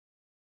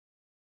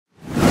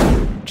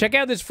check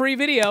out this free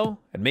video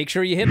and make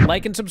sure you hit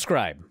like and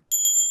subscribe.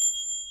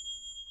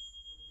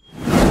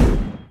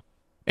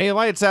 A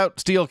lights out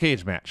steel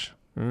cage match.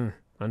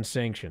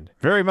 Unsanctioned.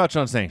 Very much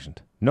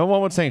unsanctioned. No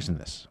one would sanction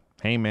this.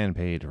 Hangman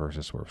Page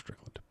versus Swerve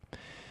Strickland.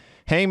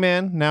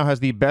 Hangman now has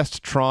the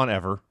best Tron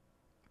ever.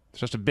 It's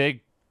just a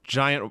big,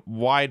 giant,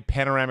 wide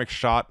panoramic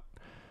shot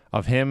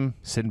of him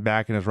sitting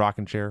back in his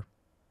rocking chair.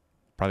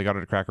 Probably got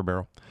it at Cracker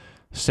Barrel.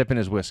 Sipping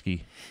his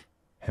whiskey.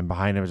 And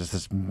behind him is just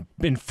this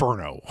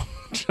inferno.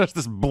 Just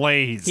this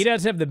blaze. He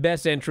does have the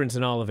best entrance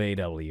in all of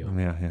AEW.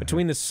 Yeah.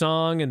 Between the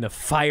song and the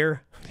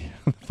fire.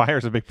 The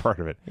fire's a big part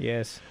of it.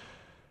 Yes.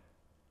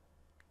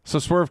 So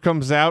Swerve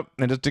comes out,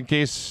 and just in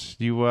case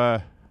you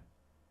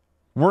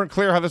weren't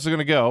clear how this is going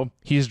to go,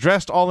 he's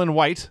dressed all in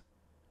white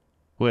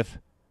with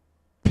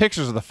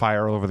pictures of the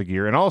fire all over the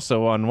gear, and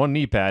also on one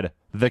knee pad,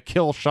 the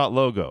Kill Shot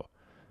logo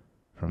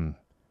from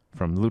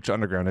Lucha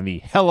Underground in the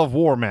Hell of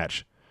War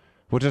match,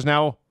 which is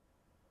now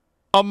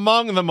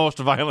among the most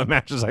violent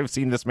matches I've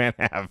seen this man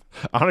have.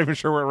 I'm not even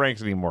sure where it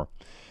ranks anymore.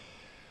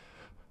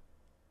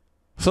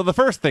 So the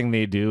first thing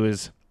they do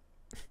is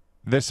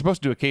they're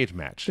supposed to do a cage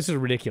match. This is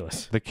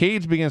ridiculous. The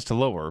cage begins to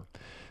lower.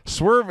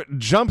 Swerve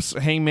jumps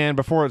Hangman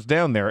before it's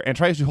down there and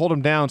tries to hold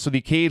him down so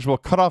the cage will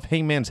cut off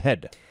Hangman's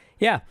head.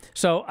 Yeah,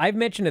 so I've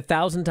mentioned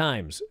 1,000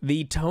 times,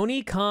 the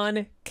Tony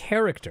Khan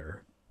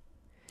character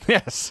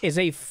is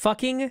a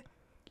fucking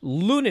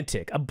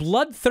lunatic, a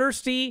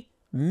bloodthirsty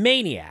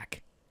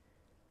maniac.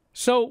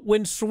 So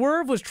when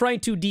Swerve was trying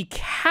to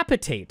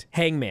decapitate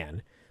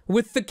Hangman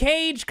with the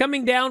cage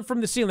coming down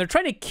from the ceiling, they're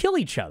trying to kill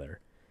each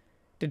other.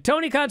 Did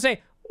Tony Khan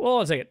say, "Hold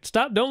on a second,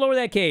 stop, don't lower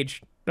that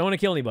cage. Don't want to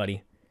kill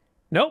anybody"?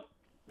 Nope.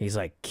 He's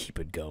like, "Keep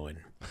it going.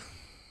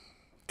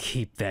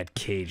 Keep that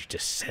cage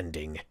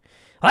descending.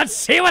 Let's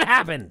see what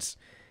happens."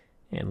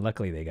 And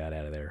luckily they got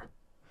out of there.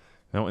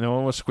 No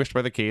one was squished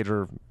by the cage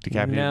or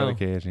decapitated by the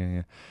cage.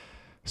 Yeah.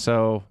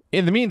 So,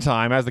 in the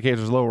meantime, as the cage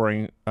was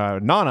lowering,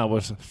 Nana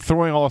was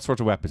throwing all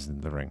sorts of weapons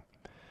into the ring.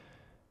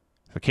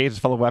 The cage is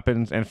full of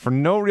weapons, and for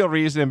no real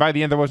reason, and by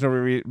the end there was no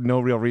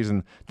real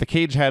reason, the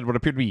cage had what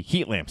appeared to be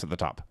heat lamps at the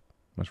top.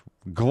 There's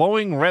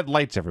glowing red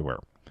lights everywhere.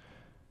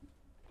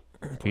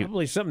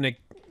 Probably something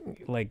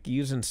like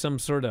using some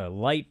sort of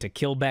light to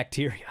kill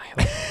bacteria.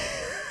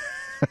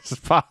 That's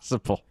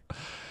possible.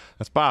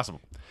 That's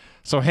possible.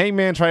 So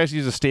Hangman tries to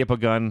use a staple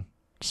gun.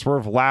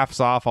 Swerve laughs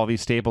off all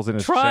these staples in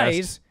his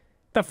chest.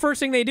 The first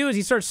thing they do is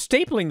he starts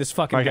stapling this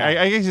fucking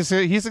guy. I guess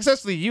he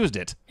successfully used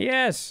it.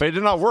 Yes. But it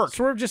did not work.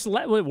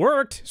 It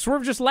worked.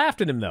 Swerve just laughed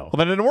at him, though. Well,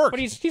 then it didn't work. But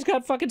he's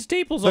got fucking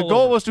staples all over. The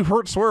goal was to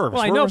hurt Swerve.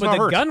 Well, Swerve I know, but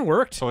the gun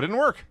worked. So it didn't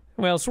work.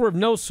 Well, Swerve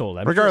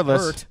no-sold.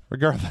 Regardless,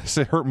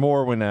 it hurt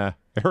more when it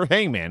hurt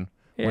Hangman.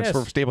 When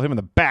Swerve stapled him in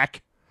the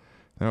back.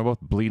 They were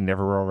both bleeding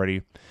everywhere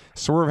already.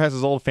 Swerve has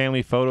his old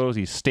family photos.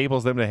 He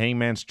staples them to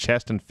Hangman's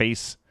chest and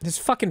face. His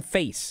fucking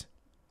face.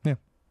 Yeah.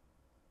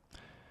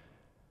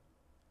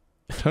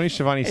 Tony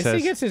Schiavone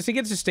says he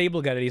gets a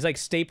staple gun and he's like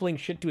stapling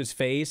shit to his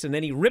face, and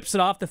then he rips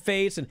it off the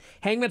face, and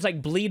Hangman's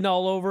like bleeding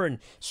all over, and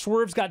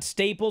Swerve's got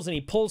staples, and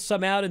he pulls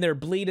some out, and they're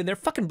bleeding. They're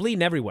fucking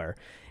bleeding everywhere.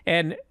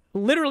 And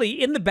literally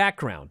in the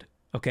background,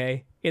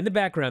 okay? In the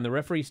background, the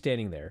referee's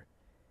standing there.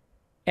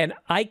 And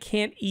I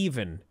can't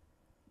even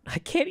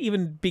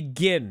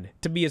begin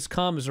to be as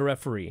calm as a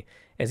referee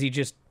as he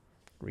just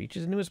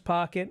reaches into his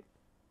pocket,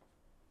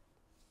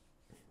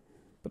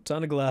 puts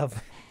on a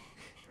glove,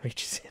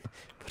 reaches in,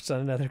 puts on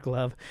another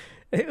glove.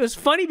 It was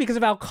funny because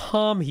of how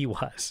calm he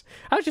was.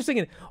 I was just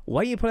thinking,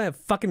 why do you put on that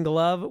fucking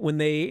glove when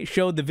they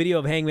showed the video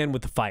of Hangman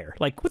with the fire?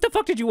 Like, what the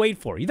fuck did you wait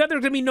for? You thought there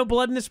was going to be no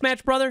blood in this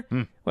match, brother?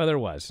 Well, there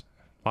was.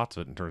 Lots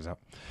of it, it turns out.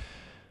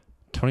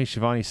 Tony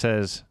Schiavone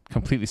says,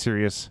 completely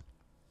serious,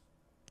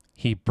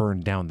 he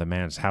burned down the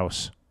man's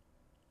house.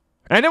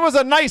 And it was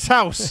a nice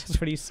house.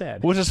 That's what he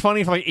said. Which is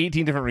funny for like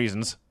 18 different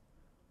reasons.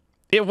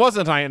 It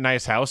wasn't a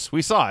nice house.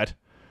 We saw it.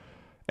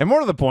 And more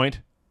to the point,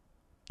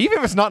 even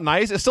if it's not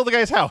nice, it's still the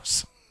guy's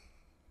house.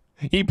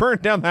 He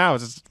burned down the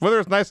house. Whether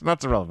it's nice or not,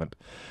 it's irrelevant.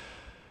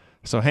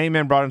 So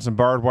Hangman brought in some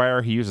barbed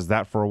wire. He uses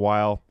that for a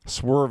while.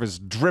 Swerve is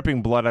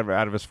dripping blood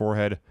out of his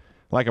forehead.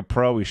 Like a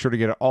pro, he's sure to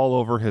get it all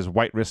over his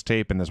white wrist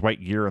tape and his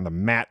white gear and the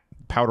matte,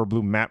 powder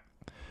blue mat.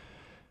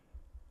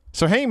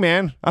 So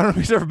Hangman, I don't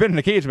know if he's ever been in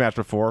a cage match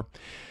before.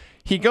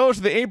 He goes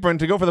to the apron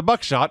to go for the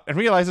buckshot and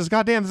realizes,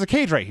 goddamn, there's a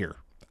cage right here.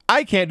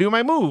 I can't do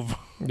my move.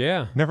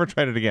 Yeah. Never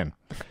tried it again.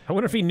 I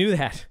wonder if he knew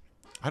that.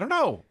 I don't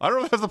know. I don't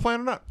know if that's the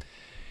plan or not.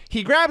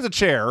 He grabs a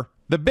chair.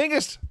 The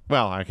biggest,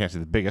 well, I can't say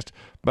the biggest,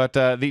 but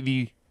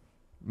the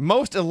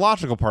most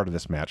illogical part of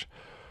this match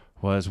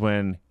was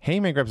when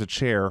Hangman grabs a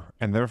chair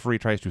and the referee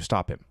tries to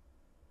stop him.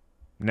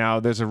 Now,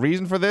 there's a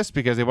reason for this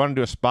because they want to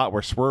do a spot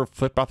where Swerve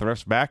flipped off the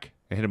ref's back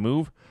and hit a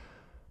move,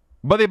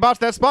 but they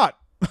botched that spot.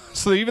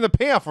 So even the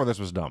payoff for this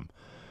was dumb.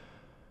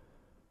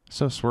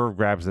 So Swerve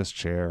grabs this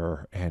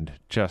chair and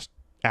just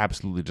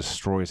absolutely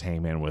destroys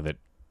Hangman with it.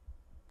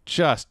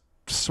 Just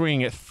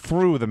swinging it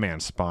through the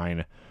man's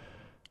spine.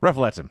 Ref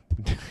lets him.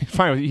 He's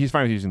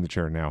fine with using the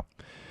chair now.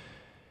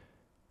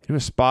 Do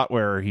a spot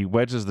where he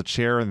wedges the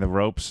chair in the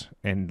ropes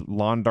and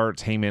lawn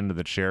darts Hangman into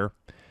the chair.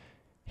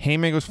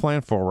 Hangman goes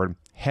flying forward,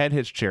 head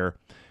hits chair,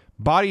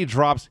 body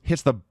drops,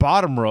 hits the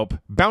bottom rope,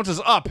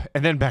 bounces up,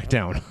 and then back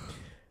down.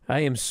 I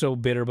am so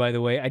bitter, by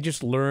the way. I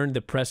just learned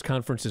the press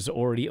conference is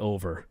already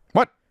over.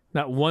 What?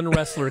 Not one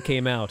wrestler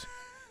came out.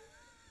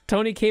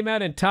 Tony came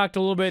out and talked a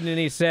little bit, and then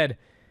he said,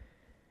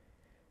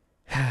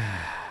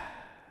 I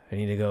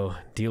need to go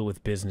deal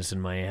with business in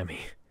Miami.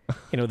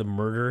 You know, the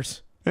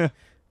murders? Yeah.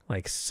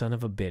 Like, son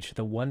of a bitch.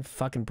 The one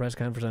fucking press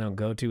conference I don't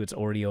go to, it's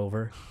already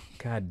over.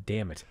 God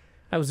damn it.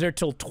 I was there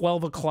till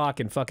 12 o'clock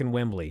in fucking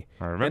Wembley.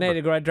 I remember. And I had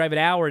to go drive an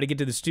hour to get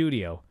to the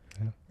studio.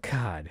 Yeah.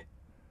 God.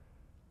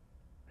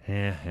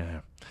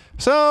 Yeah.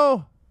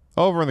 So,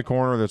 over in the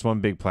corner, there's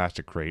one big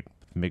plastic crate.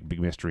 Big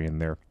mystery in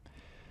there.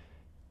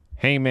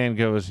 Hangman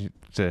goes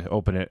to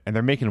open it, and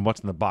they're making what's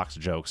in the box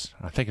jokes.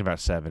 I'm thinking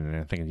about 7, and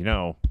I'm thinking, you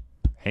know,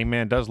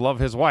 Hangman does love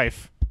his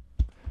wife.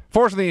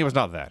 Fortunately, it was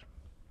not that.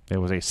 It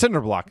was a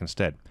cinder block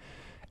instead.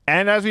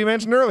 And as we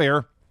mentioned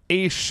earlier,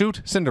 a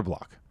shoot cinder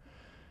block.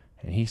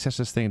 And he sets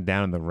this thing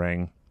down in the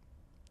ring,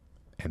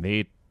 and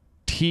they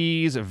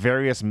tease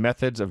various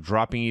methods of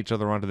dropping each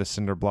other onto the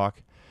cinder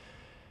block.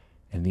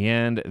 In the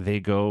end, they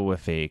go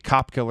with a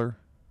cop killer,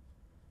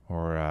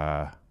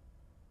 or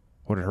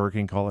what did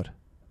Hurricane call it?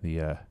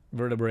 The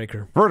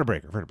Vertebreaker.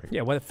 Vertebreaker.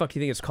 Yeah, why the fuck do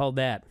you think it's called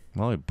that?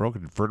 Well, he broke a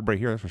vertebrae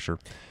here, that's for sure.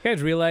 You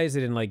guys realize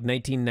that in like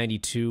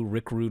 1992,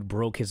 Rick Rude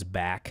broke his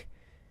back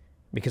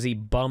because he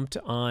bumped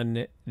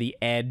on the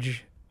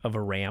edge of a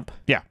ramp?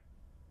 Yeah.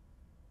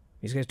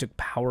 These guys took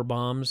power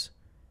bombs,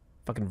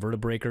 fucking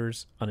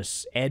vertebreakers, on a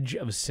edge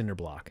of a cinder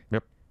block.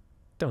 Yep.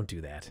 Don't do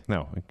that.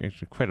 No,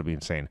 it's incredibly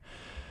insane.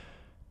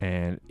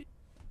 And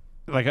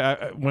like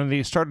when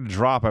they started to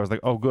drop, I was like,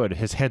 oh, good.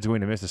 His head's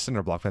going to miss the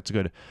cinder block. That's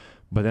good.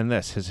 But then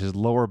his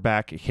lower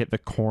back hit the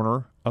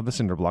corner of the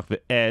cinder block,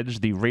 the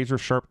edge, the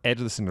razor-sharp edge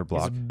of the cinder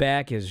block. His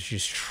back is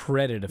just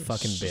shredded to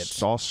fucking bits.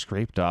 It's all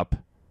scraped up.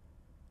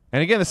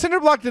 And again, the cinder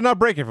block did not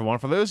break, everyone.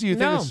 For those of you who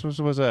think this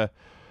was a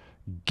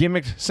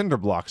gimmicked cinder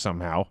block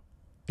somehow,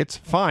 it's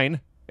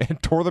fine.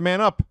 It tore the man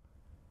up.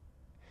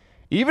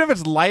 Even if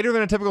it's lighter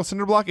than a typical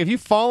cinder block, if you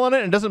fall on it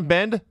and it doesn't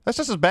bend, that's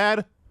just as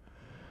bad.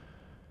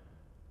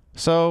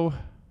 So,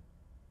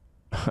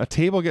 a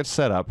table gets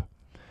set up,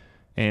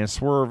 and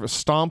Swerve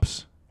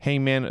stomps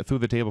Hangman through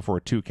the table for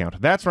a 2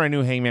 count. That's where I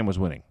knew Hangman was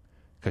winning,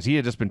 because he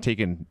had just been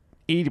taking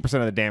 80%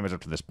 of the damage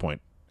up to this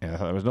point. And I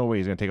thought there was no way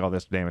he's going to take all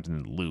this damage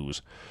and then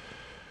lose.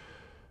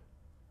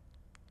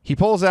 He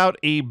pulls out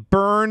a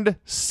burned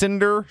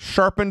cinder,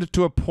 sharpened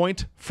to a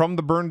point from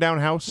the burned down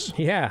house.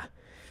 Yeah.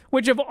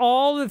 Which of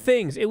all the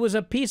things, it was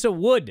a piece of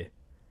wood.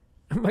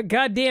 But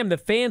goddamn, the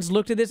fans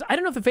looked at this. I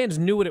don't know if the fans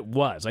knew what it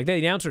was. Like the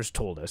announcers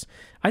told us.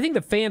 I think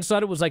the fans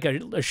thought it was like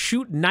a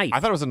shoot knife. I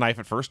thought it was a knife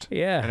at first.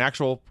 Yeah. An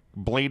actual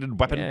bladed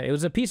weapon. Yeah, it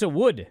was a piece of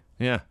wood.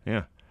 Yeah.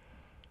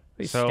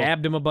 They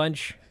stabbed him a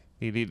bunch.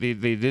 They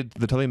did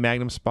the Tully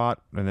Magnum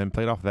spot and then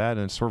played off that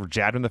and Swerve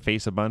jabbed him in the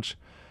face a bunch.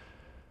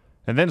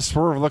 And then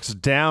Swerve looks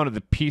down at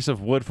the piece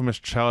of wood from his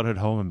childhood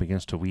home and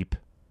begins to weep.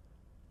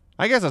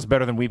 I guess that's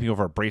better than weeping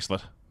over a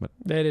bracelet. But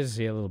that is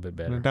a little bit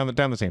better.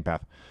 Down the same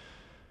path.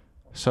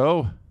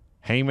 So,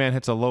 Hangman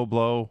hits a low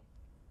blow,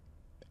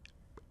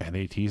 and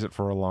they tease it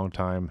for a long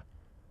time.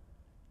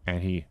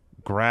 And he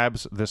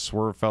grabs this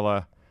Swerve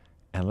fella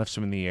and lifts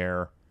him in the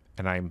air.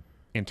 And I'm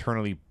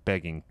internally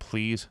begging,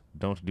 please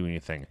don't do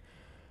anything.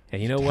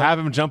 And you know what? Have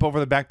him jump over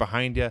the back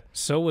behind you.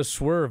 So was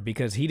Swerve,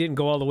 because he didn't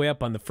go all the way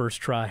up on the first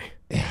try.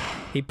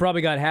 He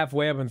probably got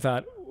halfway up and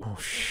thought, oh,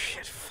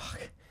 shit, fuck.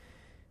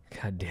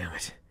 God damn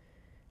it.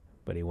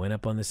 But he went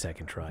up on the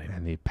second try.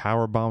 And they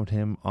powerbombed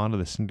him onto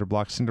the cinder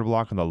block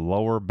on the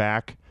lower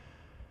back.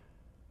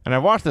 And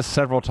I've watched this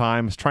several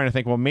times trying to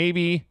think, well,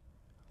 maybe,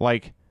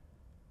 like,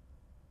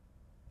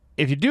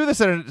 if you do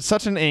this at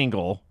such an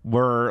angle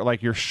where,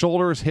 like, your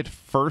shoulders hit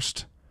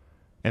first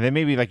and then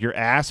maybe, like, your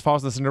ass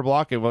falls to the cinder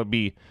block, it will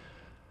be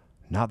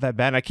not that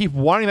bad. And I keep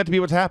wanting that to be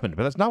what's happened,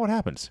 but that's not what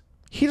happens.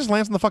 He just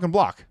lands on the fucking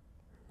block.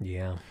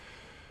 Yeah.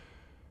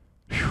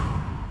 Whew.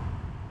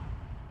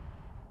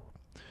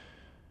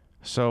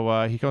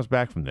 So he comes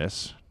back from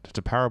this. It's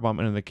a powerbomb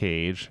into the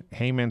cage.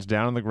 Hangman's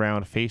down on the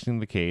ground facing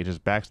the cage. His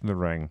back's in the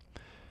ring.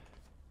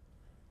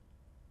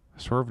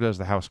 Swerve does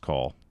the house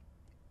call.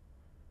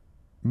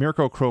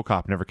 Mirko Crow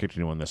Cop never kicked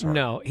anyone this hard.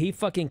 No, he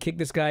fucking kicked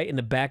this guy in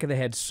the back of the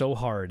head so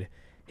hard.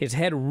 His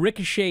head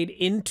ricocheted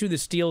into the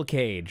steel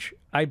cage.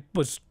 I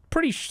was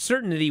pretty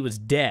certain that he was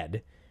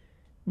dead,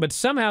 but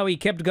somehow he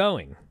kept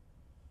going.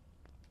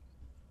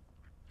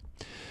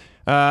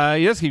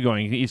 He does keep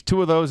going. He eats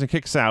 2 of those and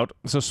kicks out.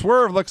 So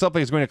Swerve looks up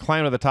like he's going to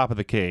climb to the top of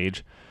the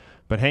cage,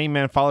 but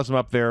Hangman follows him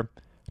up there.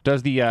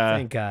 Does the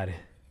thank God.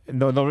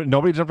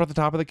 Nobody jumped off the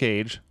top of the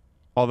cage,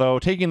 although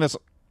taking this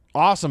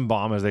awesome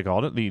bomb, as they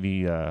called it,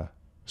 the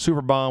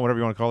super bomb, whatever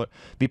you want to call it,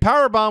 the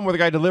power bomb where the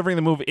guy delivering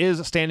the move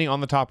is standing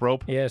on the top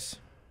rope. Yes.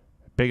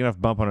 Big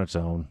enough bump on its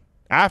own.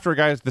 After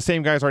the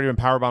same guy's already been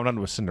power bombed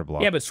onto a cinder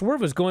block. Yeah, but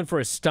Swerve was going for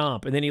a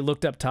stomp, and then he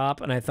looked up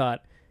top, and I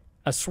thought,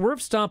 a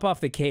Swerve stomp off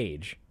the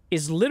cage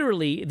is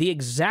literally the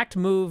exact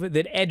move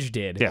that Edge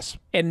did. Yes.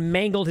 And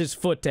mangled his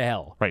foot to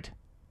hell. Right.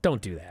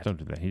 Don't do that. Don't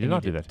do that. He did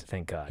not do that.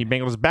 Thank God. He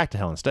bangled his back to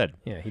hell instead.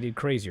 Yeah, he did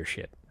crazier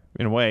shit.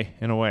 In a way.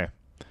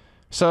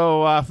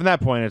 So from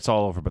that point, it's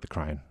all over but the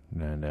crying.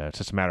 And it's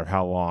just a matter of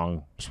how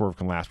long Swerve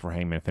can last before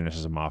Hangman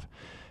finishes him off.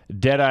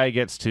 Deadeye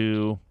gets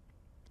to...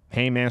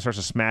 Hangman starts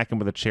to smack him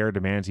with a chair,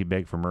 demands he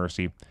beg for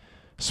mercy.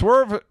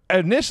 Swerve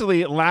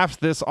initially laughs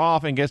this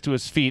off and gets to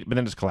his feet, but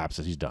then just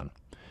collapses. He's done.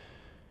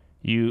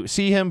 You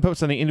see him put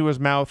something into his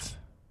mouth,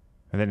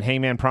 and then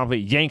Hangman promptly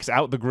yanks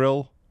out the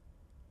grill,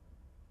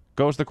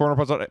 goes to the corner,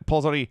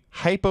 pulls out a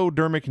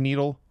hypodermic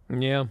needle,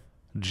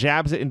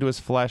 jabs it into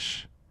his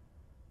flesh.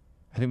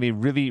 I think they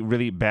really,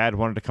 really bad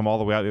wanted to come all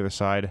the way out the other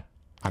side.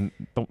 I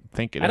don't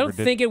think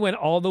it went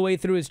all the way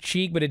through his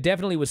cheek, but it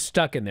definitely was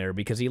stuck in there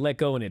because he let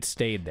go and it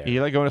stayed there. He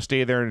let go and it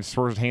stayed there, and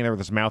Swerve's hanging there with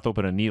his mouth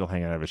open and a needle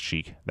hanging out of his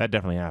cheek. That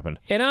definitely happened.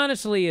 And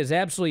honestly, as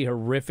absolutely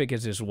horrific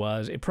as this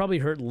was, it probably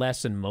hurt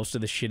less than most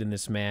of the shit in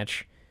this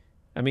match.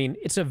 I mean,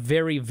 it's a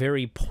very,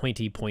 very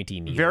pointy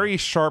needle. Very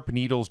sharp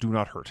needles do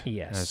not hurt.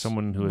 Yes. As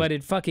someone who but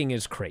it fucking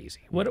is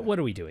crazy. What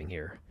are we doing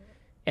here?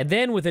 And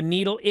then with a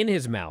needle in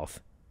his mouth,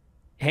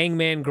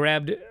 Hangman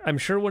grabbed, I'm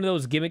sure, one of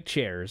those gimmick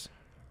chairs.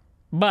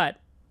 But...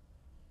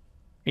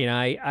 You know,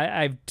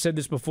 I've said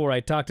this before. I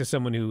talked to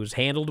someone who's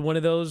handled one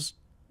of those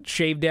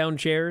shaved-down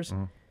chairs.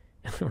 And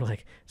they were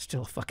like,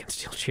 still a fucking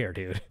steel chair,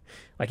 dude.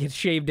 Like, it's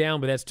shaved down,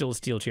 but that's still a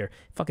steel chair.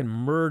 Fucking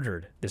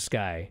murdered this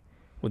guy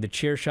with a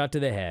chair shot to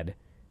the head,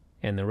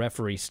 and the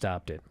referee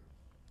stopped it.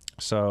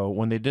 So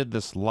when they did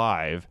this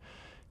live,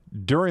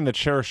 during the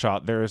chair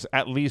shot, there's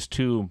at least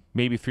 2,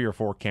 maybe 3 or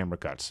 4 camera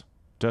cuts,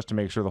 just to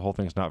make sure the whole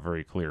thing's not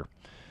very clear.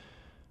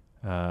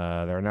 There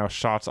are now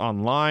shots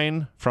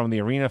online from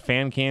the arena,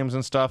 fan cams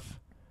and stuff.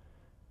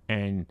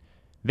 And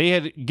they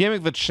had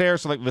gimmicked the chair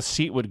so like the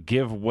seat would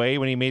give way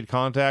when he made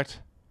contact.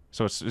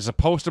 So it's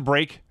supposed to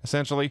break,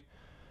 essentially.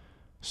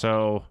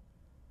 So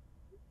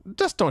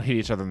just don't hit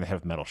each other in the head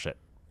with metal shit.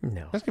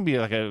 No. That's going to be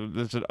like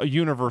a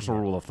universal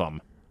rule of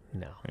thumb.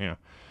 No. Yeah.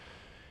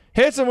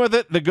 Hits him with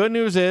it. The good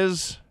news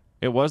is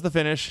it was the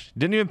finish.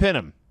 Didn't even pin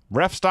him.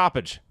 Ref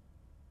stoppage.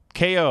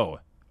 KO.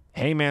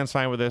 Hangman's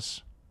fine with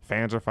this.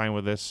 Fans are fine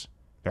with this.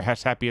 They're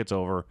happy it's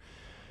over.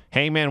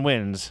 Hangman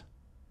wins.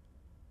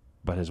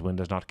 But his win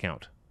does not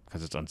count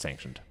because it's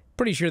unsanctioned.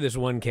 Pretty sure this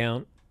one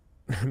count.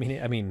 I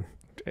mean,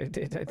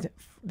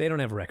 they don't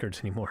have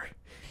records anymore.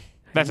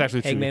 That's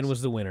actually true. Hangman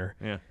was the winner.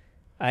 Yeah.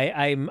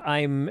 I'm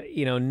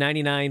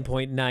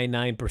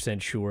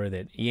 99.99% sure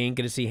that you ain't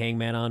gonna see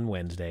Hangman on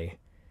Wednesday.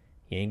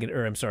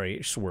 I'm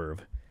sorry, Swerve.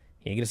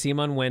 You ain't gonna see him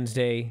on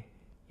Wednesday.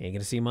 You ain't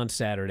gonna see him on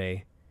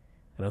Saturday.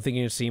 I don't think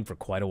you're gonna see him for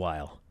quite a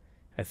while.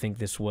 I think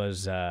this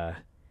was the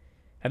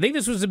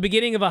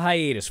beginning of a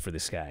hiatus for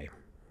this guy.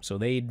 So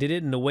they did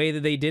it in the way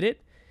that they did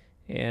it,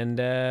 and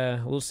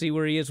we'll see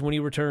where he is when he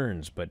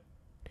returns. But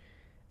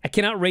I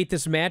cannot rate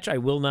this match. I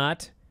will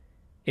not.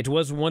 It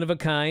was one of a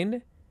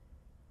kind.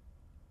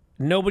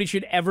 Nobody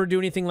should ever do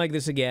anything like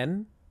this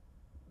again.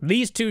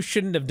 These two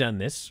shouldn't have done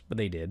this, but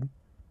they did,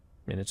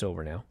 and it's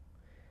over now.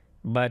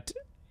 But,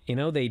 you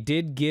know, they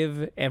did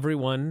give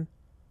everyone,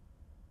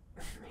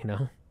 you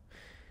know,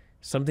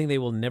 something they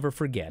will never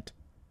forget.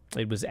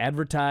 It was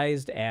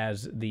advertised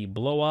as the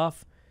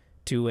blow-off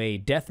to a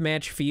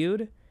deathmatch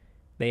feud.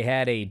 They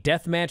had a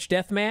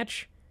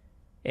deathmatch,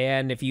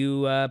 and if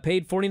you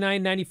paid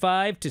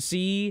 $49.95 to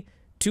see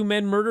 2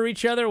 men murder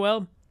each other,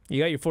 well,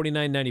 you got your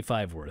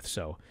 $49.95 worth.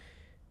 So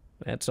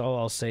that's all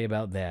I'll say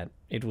about that.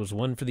 It was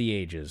one for the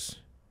ages,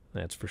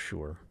 that's for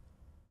sure.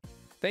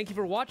 Thank you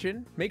for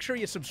watching. Make sure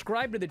you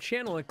subscribe to the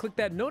channel and click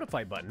that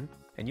notify button,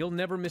 and you'll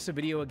never miss a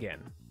video again.